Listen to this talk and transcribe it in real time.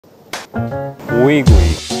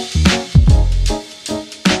Ori-gui.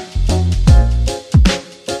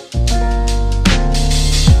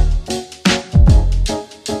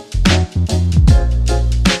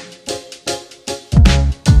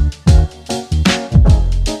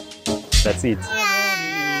 Let's eat.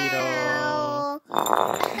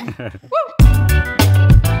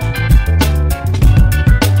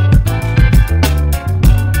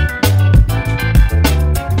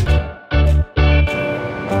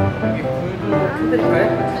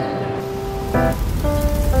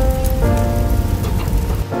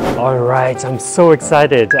 Alright, I'm so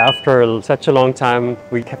excited. After such a long time,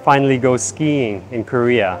 we can finally go skiing in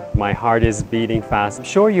Korea. My heart is beating fast. I'm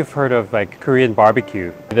sure you've heard of Korean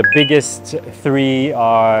barbecue. The biggest three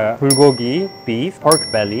are bulgogi, beef, pork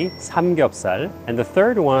belly, samgyeopsal, and the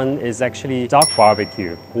third one is actually duck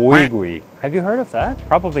barbecue, Ori-gui. Have you heard of that?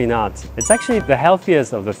 Probably not. It's actually the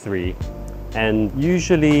healthiest of the three. And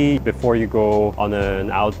usually before you go on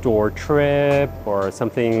an outdoor trip or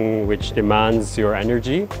something which demands your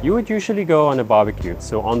energy, you would usually go on a barbecue.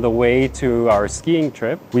 So on the way to our skiing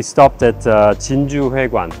trip, we stopped at Jinju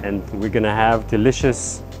Haegwan and we're gonna have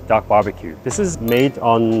delicious duck barbecue. This is made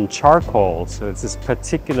on charcoal, so it's just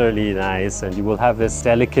particularly nice, and you will have this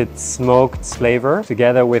delicate smoked flavor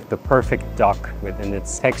together with the perfect duck within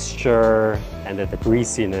its texture and the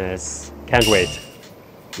greasiness. Can't wait.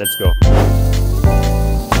 Let's go.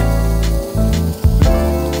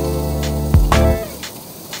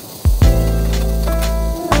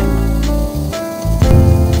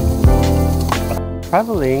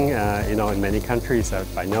 Traveling, in many countries,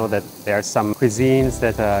 I know that there are some cuisines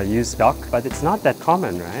that use duck, but it's not that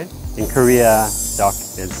common, right? In Korea, duck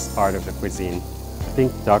is part of the cuisine. I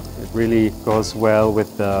think duck really goes well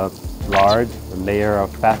with the lard, the layer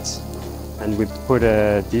of fat, and we put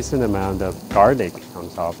a decent amount of garlic on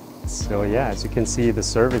top. So yeah, as you can see, the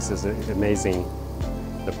service is amazing.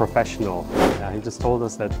 The professional. He just told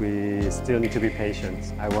us that we still need to be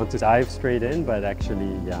patient. I want to dive straight in, but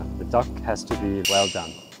actually, yeah, the duck has to be well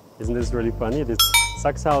done. Isn't this really funny? It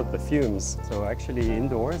sucks out the fumes. So actually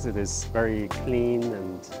indoors, it is very clean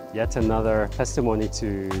and yet another testimony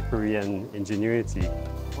to Korean ingenuity.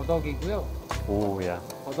 더덕이고요. 오, yeah.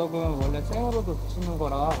 더덕은 원래 생으로도 드시는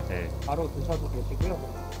거라 네. 바로 드셔도 되시고요.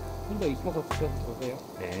 좀 더 익혀서 드셔도 되세요.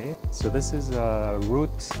 Okay. So this is a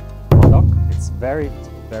root 더덕. It's very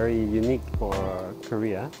unique for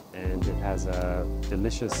Korea, and it has a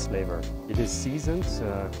delicious flavor. It is seasoned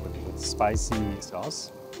with spicy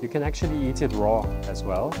sauce. You can actually eat it raw as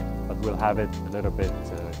well, but we'll have it a little bit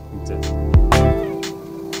heated.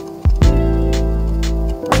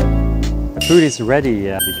 The food is ready.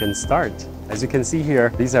 We can start. As you can see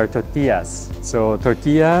here, these are tortillas. So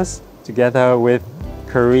tortillas together with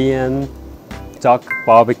Korean duck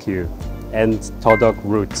barbecue and tteokbokki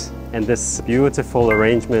root. And this beautiful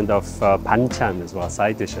arrangement of banchan as well,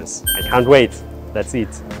 side dishes. I can't wait. Let's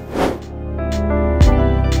eat.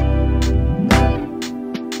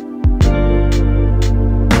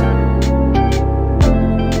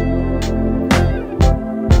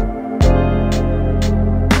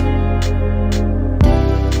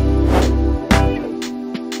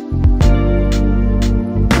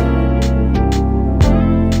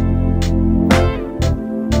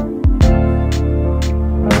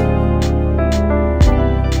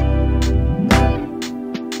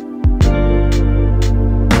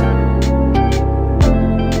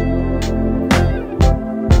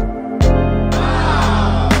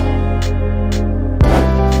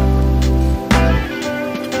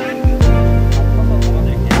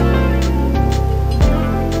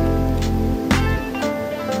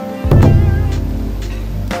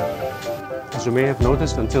 As you may have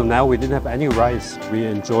noticed, until now we didn't have any rice. We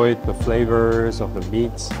enjoyed the flavors of the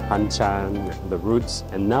meat, banchan, the roots,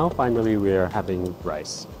 and now finally we are having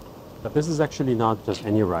rice. But this is actually not just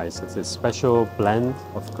any rice, it's a special blend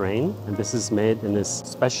of grain, and this is made in this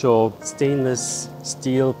special stainless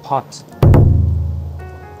steel pot.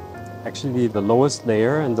 Actually, the lowest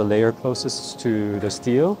layer and the layer closest to the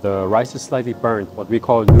steel, the rice is slightly burnt, what we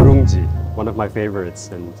call nurungji. One of my favorites,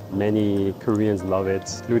 and many Koreans love it,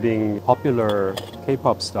 including popular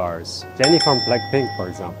K-pop stars. Jennie from Blackpink, for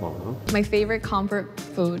example. My favorite comfort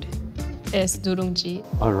food is nurungji.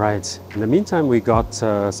 All right. In the meantime, we got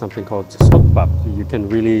something called sotbap. You can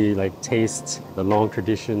really taste the long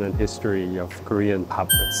tradition and history of Korean pap.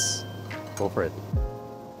 Let's go for it.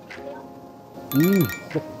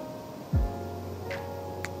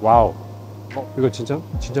 와우. 이거 진짜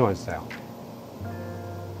맛있어요.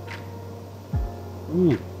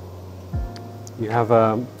 You have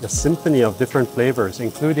a symphony of different flavors,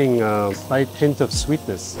 including a slight hint of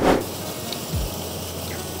sweetness.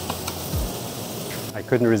 I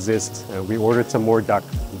couldn't resist. We ordered some more duck.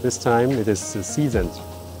 This time it is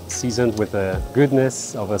seasoned with the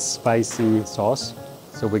goodness of a spicy sauce.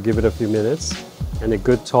 So we give it a few minutes and a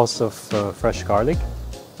good toss of fresh garlic.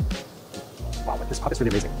 Wow, but this pot is really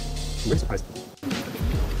amazing. I'm really surprised.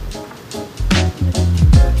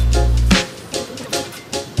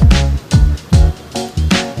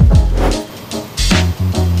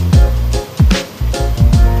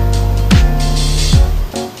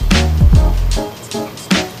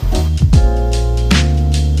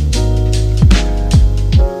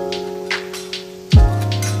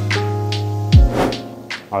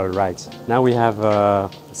 All right, now we have a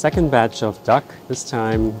second batch of duck. This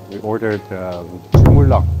time we ordered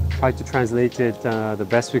주물럭. Tried to translate it the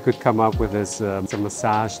best we could come up with is it's a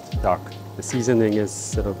massaged duck. The seasoning is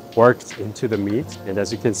sort of worked into the meat, and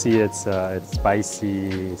as you can see, it's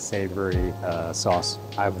spicy, savory sauce.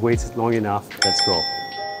 I've waited long enough. Let's go.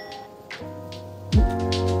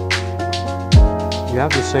 You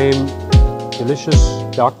have the same delicious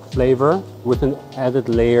duck flavor with an added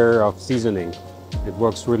layer of seasoning. It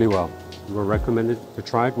works really well. We're recommended to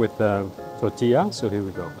try it with tortilla, so here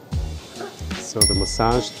we go. So the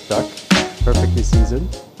massaged duck, perfectly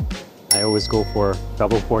seasoned. I always go for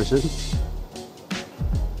double portions.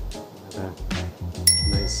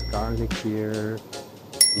 Nice garlic here,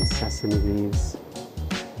 some sesame leaves,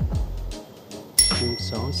 cream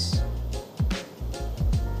sauce.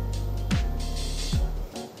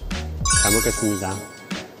 잘 먹겠습니다.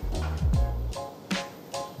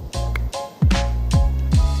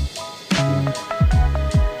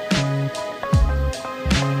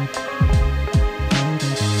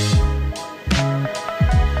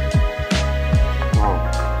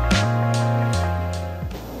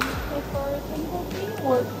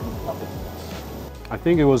 I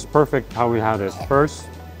think it was perfect how we had it. First,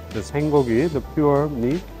 this hengogi, the pure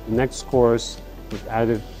meat. Next course with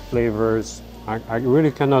added flavors. I really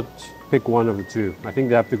cannot pick one of the two. I think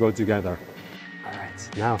they have to go together. All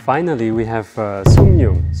right. Now, finally, we have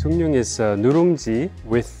sungnyung. Sungnyung is 누룽지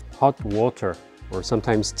with hot water or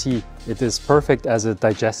sometimes tea. It is perfect as a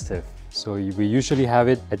digestive. So we usually have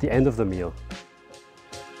it at the end of the meal.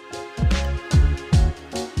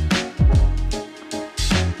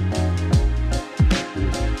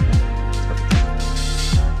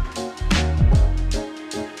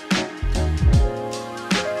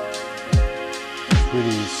 Really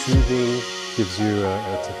soothing, gives you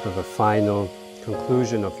a type of a final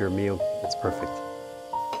conclusion of your meal. It's perfect.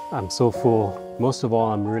 I'm so full. Most of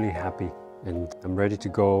all, I'm really happy and I'm ready to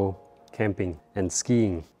go camping and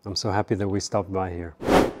skiing. I'm so happy that we stopped by here.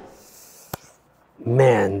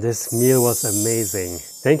 Man, this meal was amazing.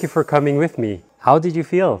 Thank you for coming with me. How did you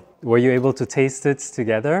feel? Were you able to taste it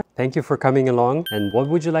together? Thank you for coming along. And what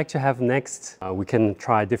would you like to have next? We can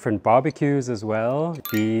try different barbecues as well.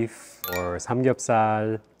 Beef or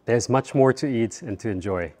samgyeopsal. There's much more to eat and to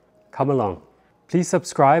enjoy. Come along. Please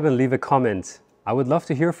subscribe and leave a comment. I would love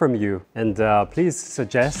to hear from you. And please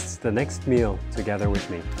suggest the next meal together with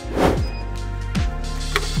me.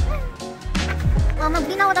 엄마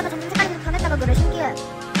물이 나오다가 점점 색깔이 변했다가 그래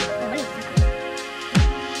신기해.